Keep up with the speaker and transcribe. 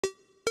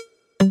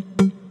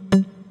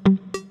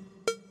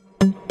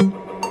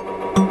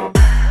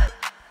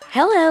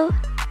Hello,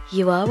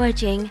 you are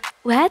watching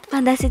What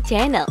Fantasy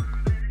Channel.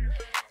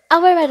 Our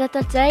moderator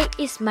today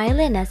is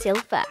Maylena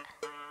Silva.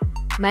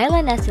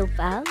 Maylena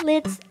Silva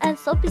leads a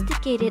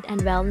sophisticated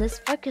and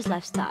wellness-focused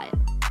lifestyle.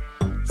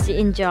 She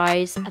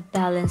enjoys a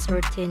balanced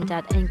routine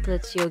that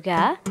includes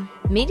yoga,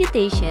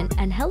 meditation,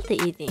 and healthy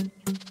eating.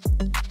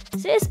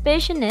 She is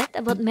passionate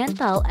about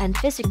mental and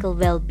physical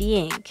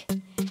well-being,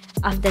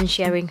 often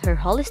sharing her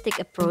holistic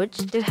approach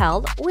to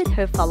health with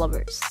her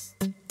followers.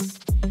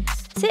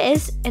 She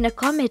is in a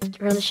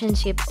committed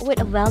relationship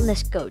with a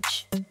wellness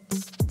coach.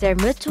 Their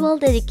mutual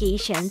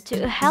dedication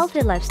to a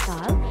healthy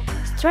lifestyle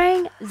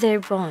strengthens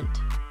their bond,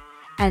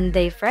 and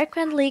they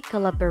frequently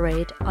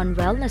collaborate on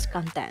wellness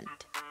content.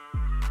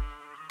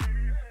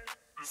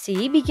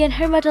 She began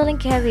her modeling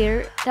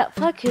career that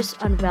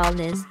focused on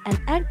wellness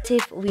and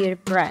active wear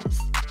brands.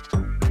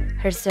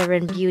 Her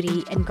serene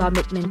beauty and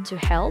commitment to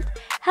health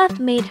have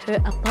made her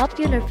a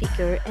popular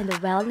figure in the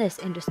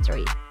wellness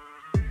industry.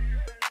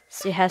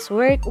 She has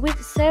worked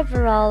with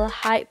several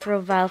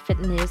high-profile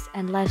fitness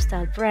and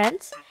lifestyle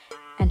brands,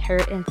 and her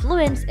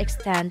influence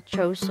extends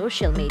through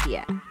social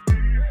media.